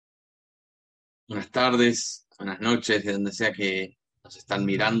Buenas tardes, buenas noches, de donde sea que nos están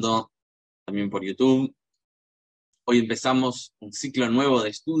mirando, también por YouTube. Hoy empezamos un ciclo nuevo de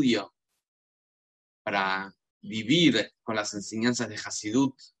estudio para vivir con las enseñanzas de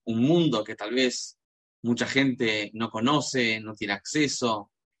Hasidut, un mundo que tal vez mucha gente no conoce, no tiene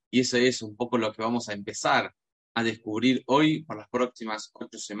acceso, y eso es un poco lo que vamos a empezar a descubrir hoy por las próximas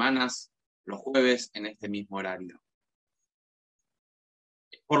 8 semanas, los jueves en este mismo horario.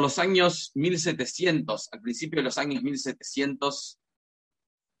 Por los años 1700, al principio de los años 1700,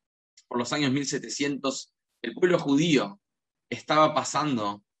 por los años 1700, el pueblo judío estaba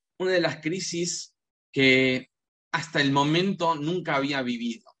pasando una de las crisis que hasta el momento nunca había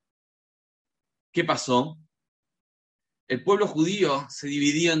vivido. ¿Qué pasó? El pueblo judío se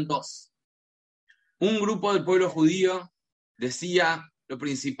dividió en dos. Un grupo del pueblo judío decía, lo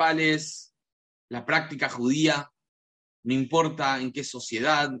principal es la práctica judía, no importa en qué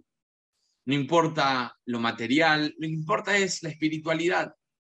sociedad, no importa lo material, lo que importa es la espiritualidad.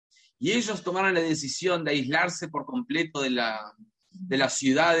 Y ellos tomaron la decisión de aislarse por completo de las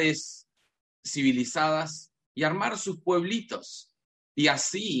ciudades civilizadas y armar sus pueblitos. Y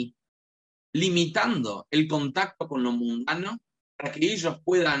así, limitando el contacto con lo mundano, para que ellos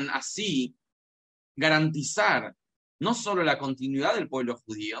puedan así garantizar no solo la continuidad del pueblo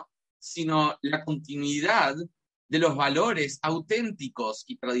judío, sino la continuidad de los valores auténticos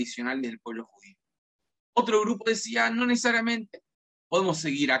y tradicionales del pueblo judío. Otro grupo decía, no necesariamente, podemos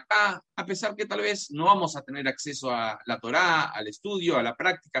seguir acá, a pesar que tal vez no vamos a tener acceso a la Torá, al estudio, a la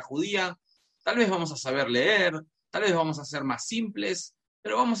práctica judía, tal vez vamos a saber leer, tal vez vamos a ser más simples,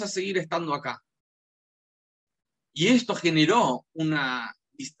 pero vamos a seguir estando acá. Y esto generó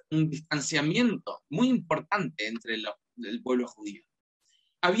un distanciamiento muy importante entre el pueblo judío.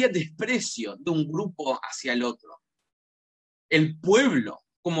 Había desprecio de un grupo hacia el otro. El pueblo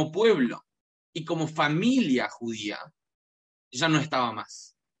y como familia judía ya no estaba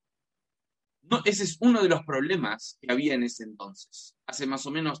más. No, ese es uno de los problemas que había en ese entonces, hace más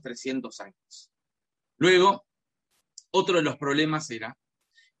o menos 300 años. Luego, otro de los problemas era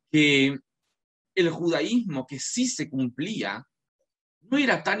que el judaísmo, que sí se cumplía, no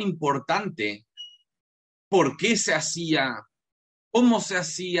era tan importante por qué se hacía, cómo se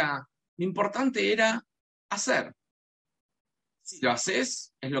hacía. Lo importante era hacer. Si lo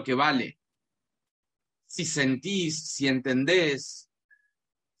haces, es lo que vale. Si sentís, si entendés,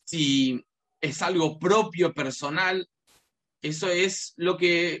 si es algo propio, personal, eso es lo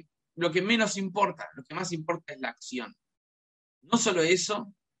que menos importa. Lo que más importa es la acción. No solo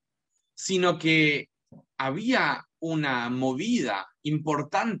eso, sino que había una movida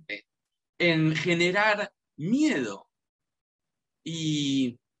importante en generar miedo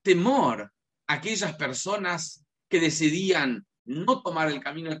y temor a aquellas personas que decidían no tomar el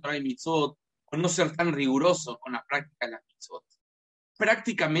camino de Torah y Mitzvot o no ser tan riguroso con la práctica de las Mitzvot.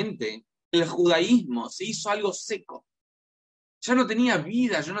 Prácticamente el judaísmo se hizo algo seco. Ya no tenía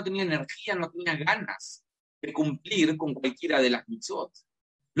vida, yo no tenía energía, no tenía ganas de cumplir con cualquiera de las mitzvot.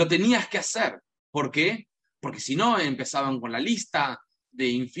 Lo tenías que hacer. ¿Por qué? Porque si no, empezaban con la lista de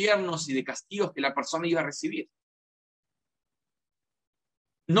infiernos y de castigos que la persona iba a recibir.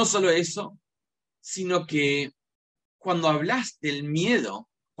 No solo eso, sino que cuando hablas del miedo,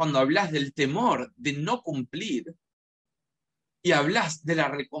 cuando hablas del temor de no cumplir y hablas de la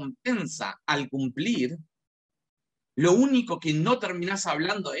recompensa al cumplir, lo único que no terminás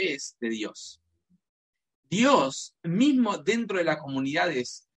hablando es de Dios. Dios, mismo dentro de las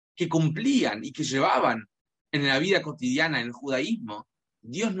comunidades que cumplían y que llevaban en la vida cotidiana en el judaísmo,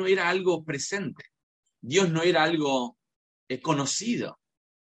 Dios no era algo presente, Dios no era algo conocido.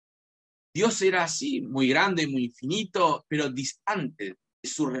 Dios era así, muy grande, muy infinito, pero distante de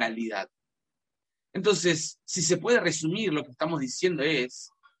su realidad. Entonces, si se puede resumir, lo que estamos diciendo es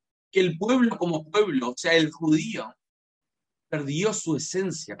que el pueblo como pueblo, o sea, el judío, perdió su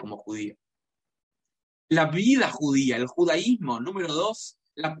esencia como judío. La vida judía, el judaísmo, número dos,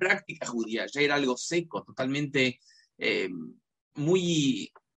 la práctica judía, ya era algo seco, totalmente eh,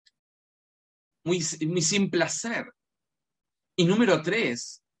 muy, muy sin placer. Y número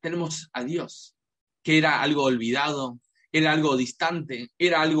tres, tenemos a Dios, que era algo olvidado, era algo distante,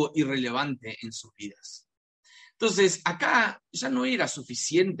 era algo irrelevante en sus vidas. Entonces, acá ya no era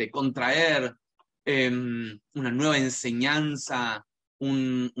suficiente con traer una nueva enseñanza,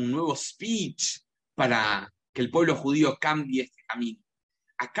 un nuevo speech para que el pueblo judío cambie este camino.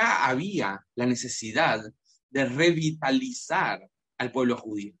 Acá había la necesidad de revitalizar al pueblo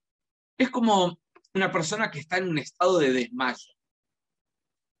judío. Es como una persona que está en un estado de desmayo.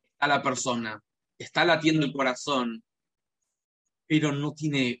 Está la persona, está latiendo el corazón, pero no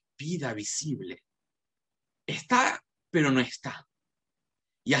tiene vida visible. Está, pero no está.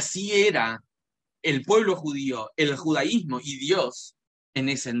 Y así era el pueblo judío, el judaísmo y Dios en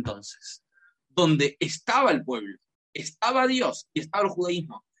ese entonces. Donde estaba el pueblo, estaba Dios y estaba el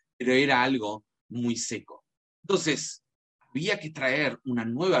judaísmo, pero era algo muy seco. Entonces, había que traer una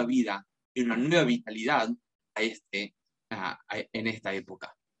nueva vida y una nueva vitalidad en esta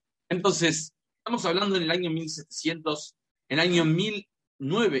época. Entonces, estamos hablando en el año 1700, en el año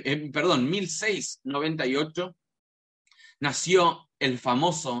 1698, nació el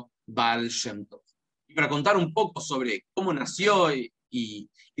famoso Baal Shem Tov. Y para contar un poco sobre cómo nació y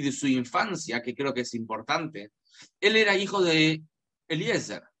de su infancia, que creo que es importante, él era hijo de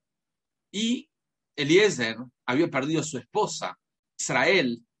Eliezer. Y Eliezer había perdido a su esposa.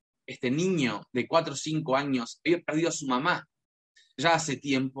 Israel, este niño de 4 o 5 años, había perdido a su mamá ya hace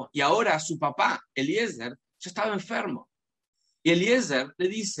tiempo. Y ahora su papá, Eliezer, ya estaba enfermo. Y Eliezer le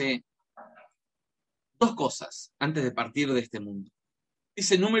dice 2 cosas antes de partir de este mundo.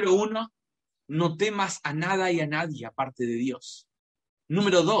 Dice, número 1, no temas a nada y a nadie aparte de Dios.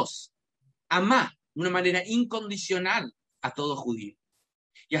 Número 2, amá de una manera incondicional a todo judío.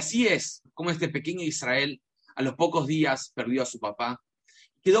 Y así es como este pequeño Israel a los pocos días perdió a su papá,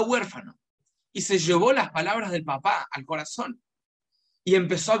 quedó huérfano y se llevó las palabras del papá al corazón y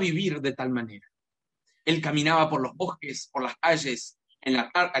empezó a vivir de tal manera. Él caminaba por los bosques, por las calles, en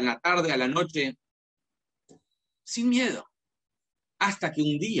la tarde, a la noche, sin miedo, hasta que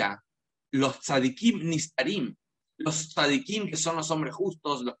un día los tzadikim nistarim, los tzadikim que son los hombres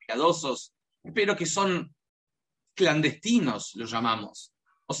justos, los piadosos, pero que son clandestinos, los llamamos.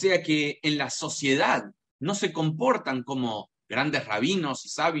 O sea que en la sociedad no se comportan como grandes rabinos y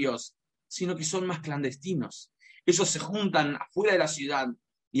sabios, sino que son más clandestinos. Ellos se juntan afuera de la ciudad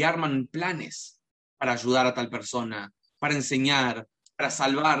y arman planes para ayudar a tal persona, para enseñar, para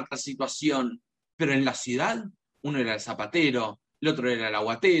salvar tal situación. Pero en la ciudad, uno era el zapatero, el otro era el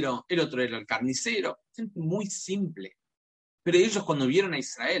aguatero, el otro era el carnicero. Gente muy simple. Pero ellos cuando vieron a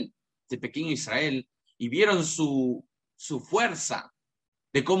Israel, este pequeño Israel, y vieron su fuerza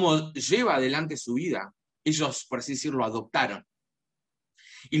de cómo lleva adelante su vida, ellos, por así decirlo, lo adoptaron.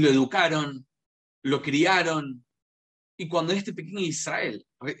 Y lo educaron, lo criaron. Y cuando este pequeño Israel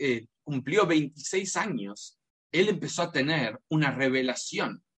cumplió 26 años, él empezó a tener una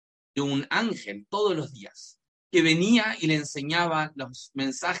revelación de un ángel todos los días, que venía y le enseñaba los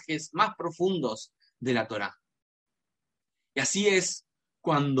mensajes más profundos de la Torá. Y así es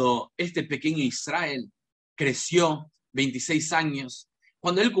cuando este pequeño Israel creció 26 años,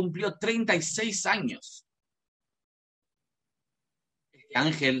 cuando él cumplió 36 años. Este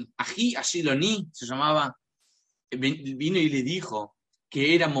ángel, Ají Ashiloni, se llamaba, vino y le dijo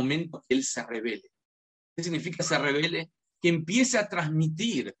que era momento que él se revele. ¿Qué significa se revele? Que empiece a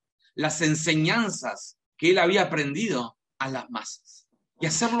transmitir las enseñanzas que él había aprendido a las masas y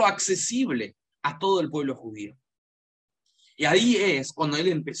hacerlo accesible a todo el pueblo judío. Y ahí es cuando él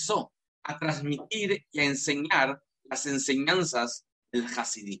empezó a transmitir y a enseñar las enseñanzas del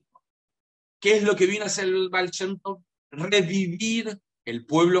hasidismo. ¿Qué es lo que vino a hacer el Baal Shem Tov? Revivir el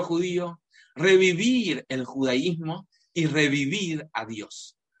pueblo judío, revivir el judaísmo y revivir a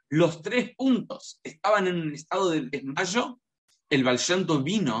Dios. Los 3 puntos estaban en un estado de desmayo. El Baal Shem Tov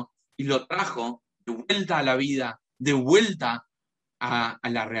vino y lo trajo de vuelta a la vida, de vuelta a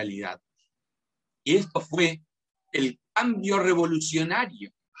la realidad. Y esto fue el cambio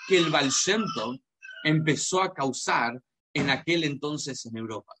revolucionario que el Baal Shem Tov empezó a causar en aquel entonces en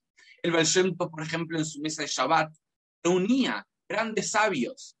Europa. El Baal Shem Tov, por ejemplo, en su mesa de Shabbat, reunía grandes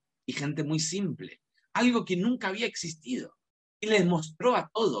sabios y gente muy simple, algo que nunca había existido. Y les mostró a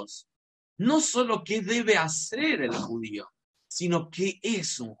todos no solo qué debe hacer el judío, sino qué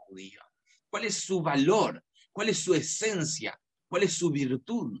es un judío, cuál es su valor, cuál es su esencia, cuál es su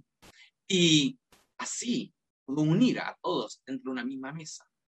virtud. Y así pudo unir a todos dentro de una misma mesa.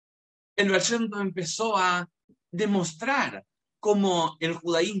 El Baal Shem Tov empezó a demostrar cómo el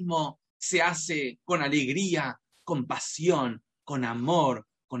judaísmo se hace con alegría, con pasión, con amor,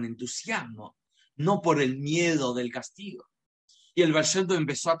 con entusiasmo, no por el miedo del castigo. Y el Baal Shem Tov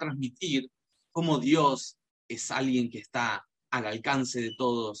empezó a transmitir cómo Dios es alguien que está al alcance de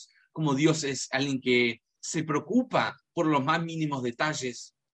todos, cómo Dios es alguien que se preocupa por los más mínimos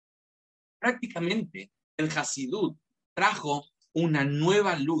detalles. Prácticamente el Hasidut trajo una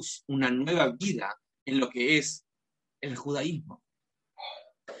nueva luz, una nueva vida en lo que es el judaísmo.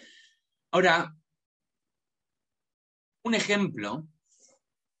 Ahora, un ejemplo,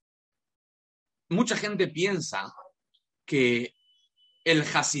 mucha gente piensa que el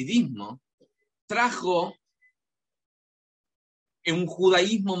hasidismo trajo en un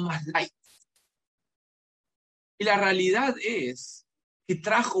judaísmo más light. Y la realidad es que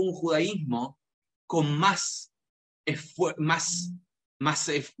trajo un judaísmo con más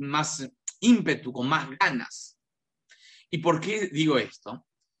ímpetu, con más ganas. ¿Y por qué digo esto?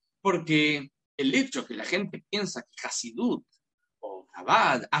 Porque el hecho que la gente piensa que Hasidut o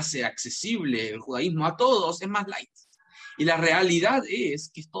Chabad hace accesible el judaísmo a todos es más light. Y la realidad es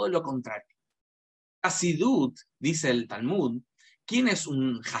que es todo lo contrario. Hasidut, dice el Talmud, ¿quién es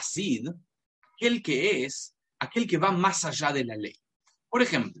un Hasid? Aquel que va más allá de la ley. Por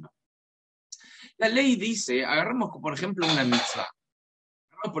ejemplo, la ley dice, agarramos por ejemplo una mitzvah.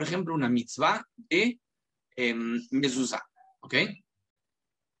 Agarramos por ejemplo una mitzvah de mezuzá, ¿ok?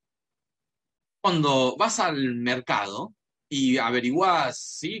 Cuando vas al mercado y averiguás,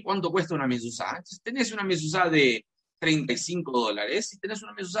 ¿sí? ¿Cuánto cuesta una mezuzá? Entonces, tenés una mezuzá de $35 y tenés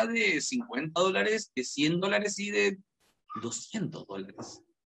una mezuzá de $50, de $100 y de $200.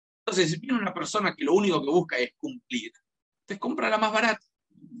 Entonces, si viene una persona que lo único que busca es cumplir, te compra la más barata.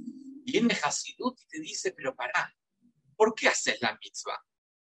 Viene Hasidut y te dice, pero pará, ¿por qué haces la mitzvah?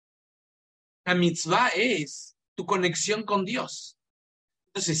 La mitzvah es tu conexión con Dios.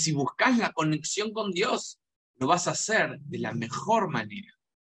 Entonces, si buscas la conexión con Dios, lo vas a hacer de la mejor manera.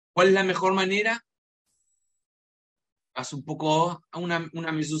 ¿Cuál es la mejor manera? Haz un poco a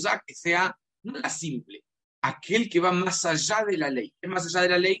una mezuzá que sea, no la simple, aquel que va más allá de la ley. ¿Qué es más allá de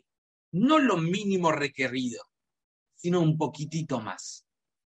la ley? No lo mínimo requerido, sino un poquitito más.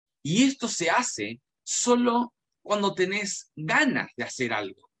 Y esto se hace solo cuando tenés ganas de hacer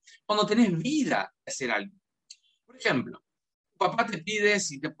algo, cuando tenés vida de hacer algo. Por ejemplo, tu papá te pide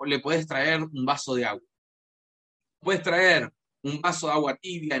si le puedes traer un vaso de agua. Puedes traer un vaso de agua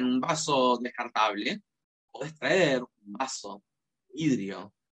tibia en un vaso descartable. Puedes traer un vaso de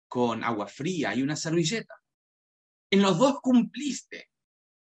vidrio con agua fría y una servilleta. En los dos cumpliste,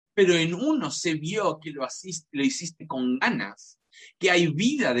 pero en uno se vio que lo hiciste con ganas, que hay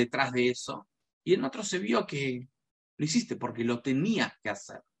vida detrás de eso, y en otro se vio que lo hiciste porque lo tenías que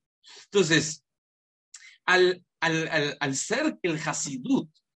hacer. Entonces, al ser que el Hasidut,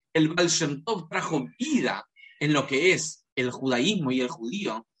 el Baal Shem Tov, trajo vida en lo que es el judaísmo y el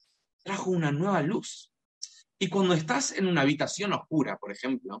judío, trajo una nueva luz. Y cuando estás en una habitación oscura, por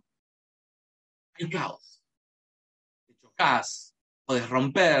ejemplo, hay caos. Te chocas, puedes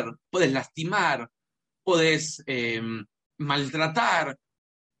romper, puedes lastimar, puedes maltratar,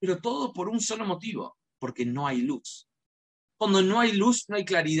 pero todo por un solo motivo, porque no hay luz. Cuando no hay luz, no hay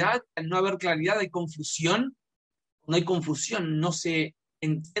claridad. Al no haber claridad, hay confusión. Cuando hay confusión, no se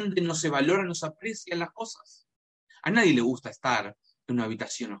entienden, no se valoran, no se aprecian las cosas. A nadie le gusta estar en una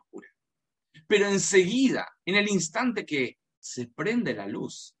habitación oscura. Pero enseguida, en el instante que se prende la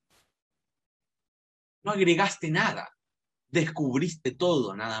luz, no agregaste nada, descubriste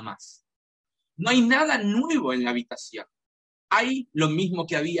todo nada más. No hay nada nuevo en la habitación. Hay lo mismo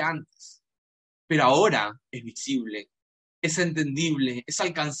que había antes, pero ahora es visible, es entendible, es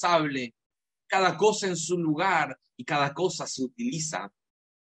alcanzable, cada cosa en su lugar y cada cosa se utiliza al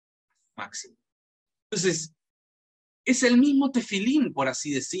máximo. Entonces, es el mismo tefilín, por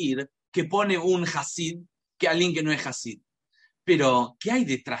así decir, que pone un hasid que alguien que no es hasid. Pero, ¿qué hay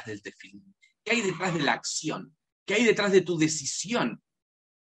detrás del tefilín? ¿Qué hay detrás de la acción? ¿Qué hay detrás de tu decisión?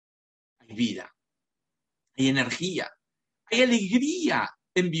 Hay vida, hay energía, hay alegría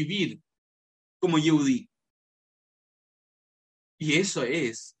en vivir como Yehudí. Y eso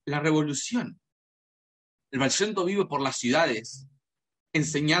es la revolución. El Baal Shem Tov vive por las ciudades,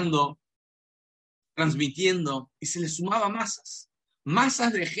 enseñando, transmitiendo, y se le sumaba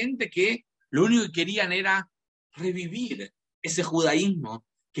masas de gente que lo único que querían era revivir ese judaísmo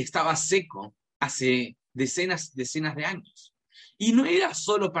que estaba seco hace decenas de años. Y no era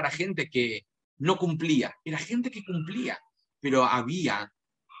solo para gente que no cumplía, era gente que cumplía, pero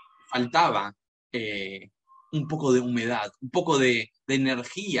faltaba un poco de humedad, un poco de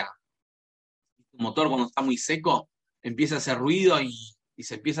energía. El motor cuando está muy seco empieza a hacer ruido y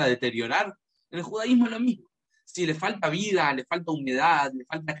se empieza a deteriorar. En el judaísmo es lo mismo. Si le falta vida, le falta humedad, le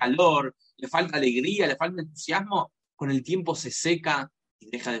falta calor, le falta alegría, le falta entusiasmo, con el tiempo se seca y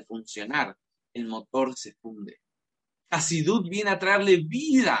deja de funcionar. El motor se funde. Hasidut viene a traerle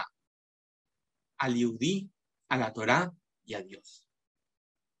vida al Yehudí, a la Torá y a Dios.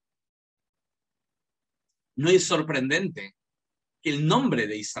 No es sorprendente que el nombre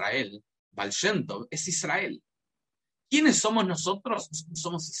de Israel, Baal Shem Tov, es Israel. ¿Quiénes somos nosotros?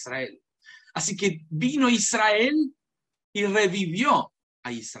 Somos Israel. Así que vino Israel y revivió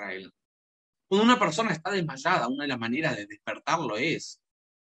a Israel. Cuando una persona está desmayada, una de las maneras de despertarlo es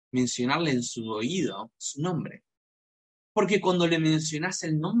mencionarle en su oído su nombre. Porque cuando le mencionás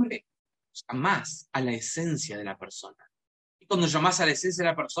el nombre, llamás a la esencia de la persona. Y cuando llamás a la esencia de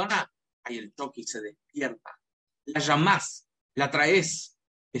la persona, hay el toque y se despierta. La llamás, la traes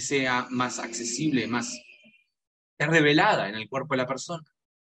que sea más accesible, más revelada en el cuerpo de la persona.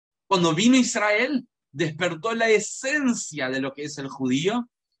 Cuando vino Israel, despertó la esencia de lo que es el judío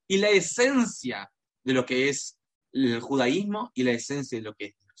y la esencia de lo que es el judaísmo y la esencia de lo que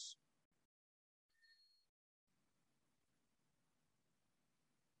es Dios.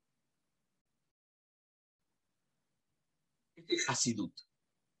 Este es Hasidut.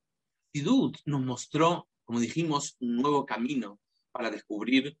 Hasidut nos mostró, como dijimos, un nuevo camino para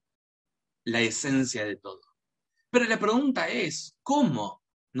descubrir la esencia de todo. Pero la pregunta es, ¿cómo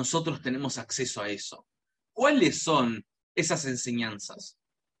nosotros tenemos acceso a eso? ¿Cuáles son esas enseñanzas?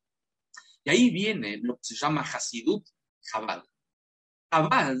 Y ahí viene lo que se llama Hasidut Chabad.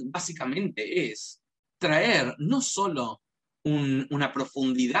 Chabad básicamente es traer no solo una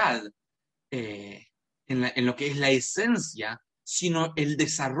profundidad en lo que es la esencia, sino el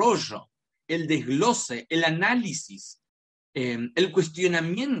desarrollo, el desglose, el análisis, el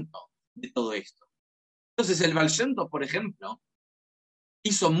cuestionamiento de todo esto. Entonces el Baal Shem Tov, por ejemplo,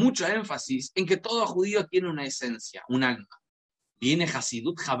 hizo mucho énfasis en que todo judío tiene una esencia, un alma. Viene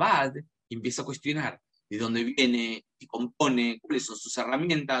Hasidut Chabad y empieza a cuestionar de dónde viene, qué compone, cuáles son sus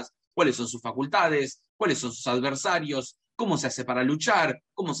herramientas, cuáles son sus facultades, cuáles son sus adversarios, cómo se hace para luchar,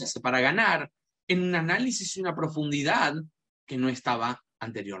 cómo se hace para ganar, en un análisis y una profundidad que no estaba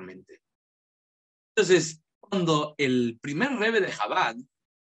anteriormente. Entonces, cuando el primer Rebbe de Chabad,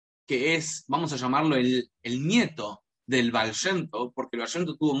 que es, vamos a llamarlo el nieto del Baal Shem Tov, porque el Baal Shem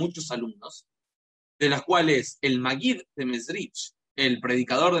Tov tuvo muchos alumnos, de las cuales el Maguid de Mezrich, el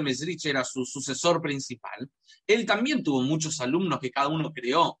predicador de Mezrich, era su sucesor principal. Él también tuvo muchos alumnos que cada uno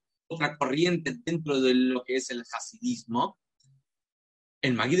creó otra corriente dentro de lo que es el hasidismo.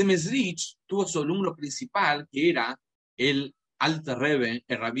 El Maguid de Mezrich tuvo su alumno principal, que era el Alter Rebbe,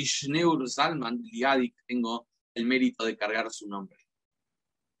 el Rabbi Shneur Zalman de Liadi, que tengo el mérito de cargar su nombre.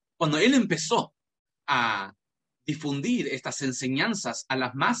 Cuando él empezó a difundir estas enseñanzas a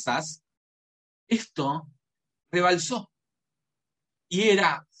las masas, esto rebalsó. Y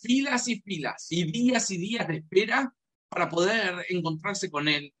era filas y filas y días de espera para poder encontrarse con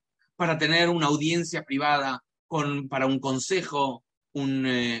él, para tener una audiencia privada, para un consejo,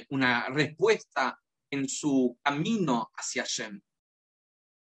 una respuesta en su camino hacia Hashem.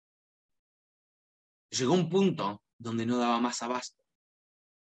 Llegó un punto donde no daba más abasto.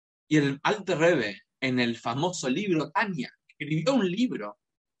 Y el Alter Rebbe, en el famoso libro Tanya, escribió un libro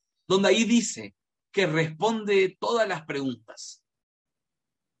donde ahí dice que responde todas las preguntas.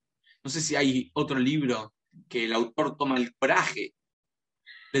 No sé si hay otro libro que el autor toma el coraje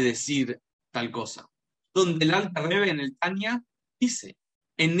de decir tal cosa. Donde el Alter Rebbe en el Tanya dice,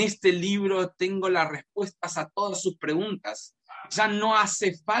 en este libro tengo las respuestas a todas sus preguntas. Ya no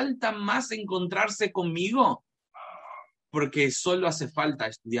hace falta más encontrarse conmigo, porque solo hace falta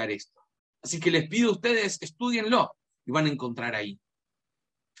estudiar esto. Así que les pido a ustedes, estudienlo y van a encontrar ahí.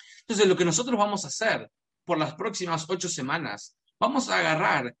 Entonces, lo que nosotros vamos a hacer por las próximas 8 semanas, vamos a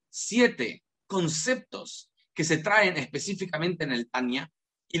agarrar 7 conceptos que se traen específicamente en el Tanya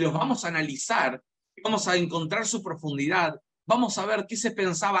y los vamos a analizar, y vamos a encontrar su profundidad, vamos a ver qué se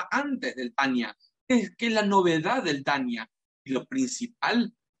pensaba antes del Tanya, qué es la novedad del Tanya y lo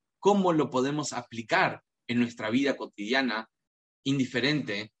principal, cómo lo podemos aplicar en nuestra vida cotidiana,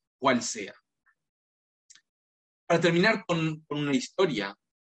 indiferente cuál sea. Para terminar con una historia,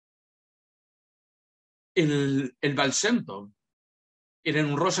 el Baal Shem Tov era en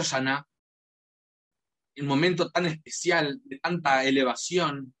un Rosh Hashanah, el momento tan especial, de tanta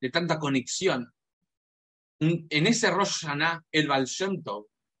elevación, de tanta conexión. En ese Rosh Hashanah, el Baal Shem Tov,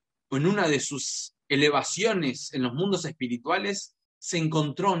 en una de sus elevaciones en los mundos espirituales, se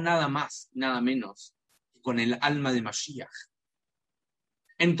encontró nada más, nada menos, con el alma de Mashiach.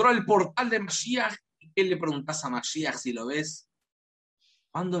 Entró al portal de Mashiach, y ¿qué le preguntás a Mashiach si lo ves?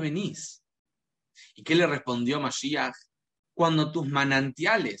 ¿Cuándo venís? ¿Y qué le respondió Mashiach? Cuando tus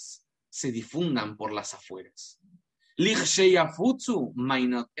manantiales se difundan por las afueras.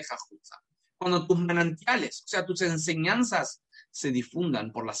 Cuando tus manantiales, o sea, tus enseñanzas, se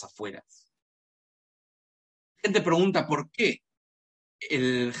difundan por las afueras. La gente pregunta por qué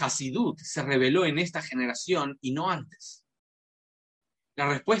el Hasidut se reveló en esta generación y no antes. La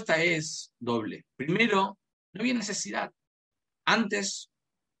respuesta es doble. Primero, no había necesidad. Antes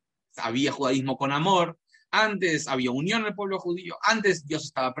había judaísmo con amor, antes había unión en el pueblo judío, antes Dios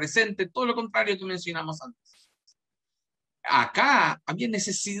estaba presente, todo lo contrario que mencionamos antes. Acá había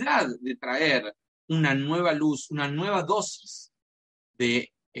necesidad de traer una nueva luz, una nueva dosis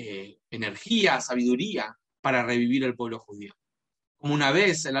de energía, sabiduría para revivir el pueblo judío. Como una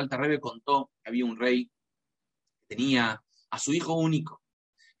vez el Alter Rebbe contó que había un rey que tenía a su hijo único,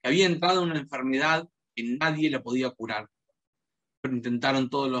 que había entrado en una enfermedad que nadie le podía curar. Pero intentaron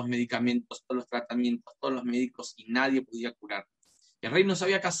todos los medicamentos, todos los tratamientos, todos los médicos y nadie podía curar. El rey no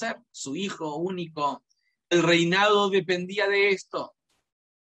sabía qué hacer, su hijo único, el reinado dependía de esto.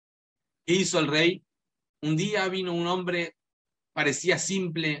 ¿Qué hizo el rey? Un día vino un hombre, parecía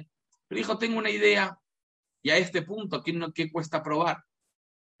simple, pero dijo, tengo una idea, y a este punto, ¿qué cuesta probar?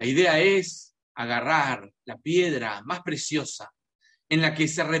 La idea es agarrar la piedra más preciosa, en la que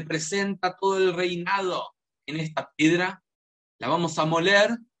se representa todo el reinado. En esta piedra la vamos a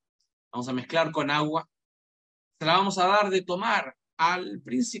moler, vamos a mezclar con agua, se la vamos a dar de tomar al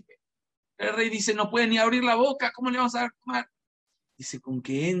príncipe. El rey dice, no puede ni abrir la boca, ¿cómo le vamos a dar de tomar? Dice, con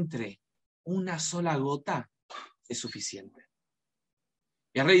que entre una sola gota es suficiente.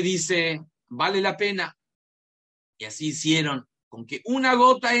 Y el rey dice, vale la pena. Y así hicieron, con que una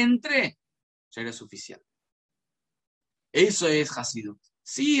gota entre, ya era suficiente. Eso es Hasidut.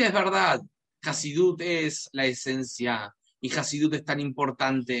 Sí, es verdad, Hasidut es la esencia, y Hasidut es tan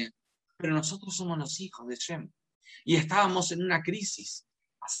importante, pero nosotros somos los hijos de Shem. Y estábamos en una crisis.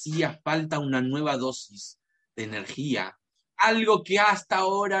 Hacía falta una nueva dosis de energía, algo que hasta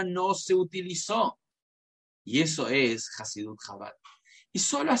ahora no se utilizó. Y eso es Hasidut Chabad. Y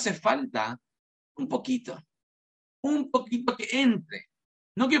solo hace falta un poquito que entre.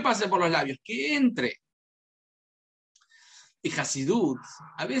 No que pase por los labios, que entre. Y Hasidut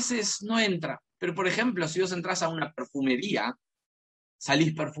a veces no entra. Pero, por ejemplo, si vos entras a una perfumería,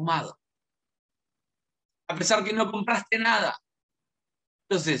 salís perfumado. A pesar que no compraste nada.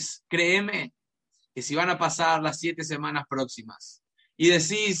 Entonces, créeme que si van a pasar las 7 semanas próximas y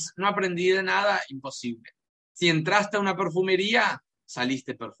decís, no aprendí de nada, imposible. Si entraste a una perfumería,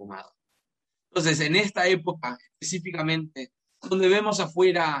 saliste perfumado. Entonces, en esta época específicamente, donde vemos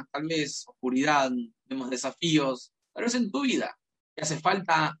afuera tal vez oscuridad, vemos desafíos, tal vez en tu vida, te hace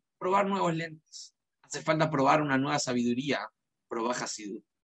falta probar nuevos lentes, hace falta probar una nueva sabiduría, probar Hasidut.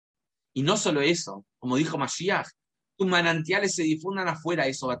 Y no solo eso, como dijo Mashiach, tus manantiales se difundan afuera,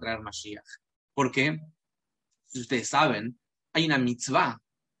 eso va a traer Mashiach. Porque, si ustedes saben, hay una mitzvah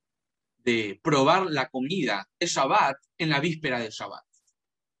de probar la comida de Shabbat en la víspera de Shabbat.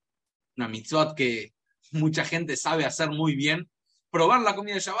 Una mitzvah que mucha gente sabe hacer muy bien, probar la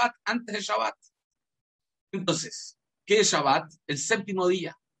comida de Shabbat antes de Shabbat. Entonces, ¿qué es Shabbat? El 7º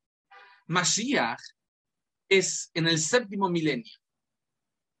día. Mashiach es en el 7º milenio.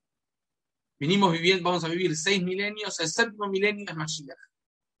 Vamos a vivir 6 milenios, el 7º milenio es Mashiach.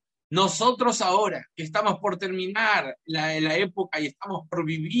 Nosotros ahora, que estamos por terminar la época y estamos por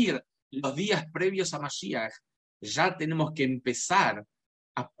vivir los días previos a Mashiach, ya tenemos que empezar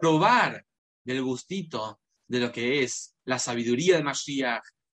a probar del gustito de lo que es la sabiduría de Mashiach,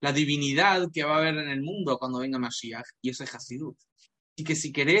 la divinidad que va a haber en el mundo cuando venga Mashiach, y eso es Hasidut. Así que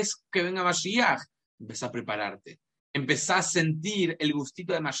si querés que venga Mashiach, empezá a prepararte. Empezá a sentir el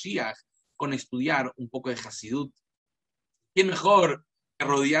gustito de Mashiach con estudiar un poco de Hasidut. ¿Qué mejor que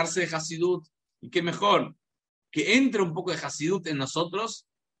rodearse de Hasidut? ¿Y qué mejor que entre un poco de Hasidut en nosotros?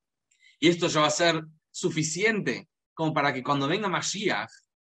 Y esto ya va a ser suficiente como para que cuando venga Mashiach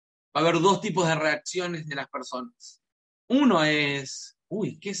va a haber 2 tipos de reacciones de las personas. Uno es,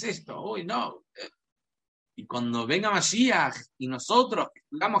 uy, ¿qué es esto? Uy, no. Y cuando venga Mashiach y nosotros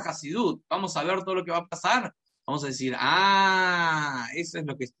estudiamos Hasidut, vamos a ver todo lo que va a pasar. Vamos a decir, eso es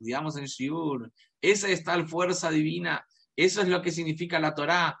lo que estudiamos en Shiur. Esa es tal fuerza divina. Eso es lo que significa la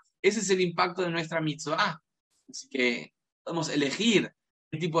Torá. Ese es el impacto de nuestra mitzvah. Así que podemos elegir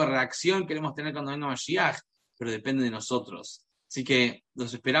qué tipo de reacción queremos tener cuando venga Mashiach, pero depende de nosotros. Así que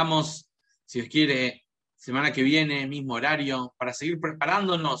los esperamos, si Dios quiere, semana que viene, mismo horario, para seguir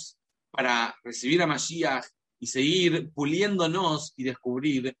preparándonos para recibir a Mashiach y seguir puliéndonos y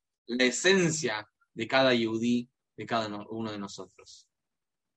descubrir la esencia de cada Yehudí, de cada uno de nosotros.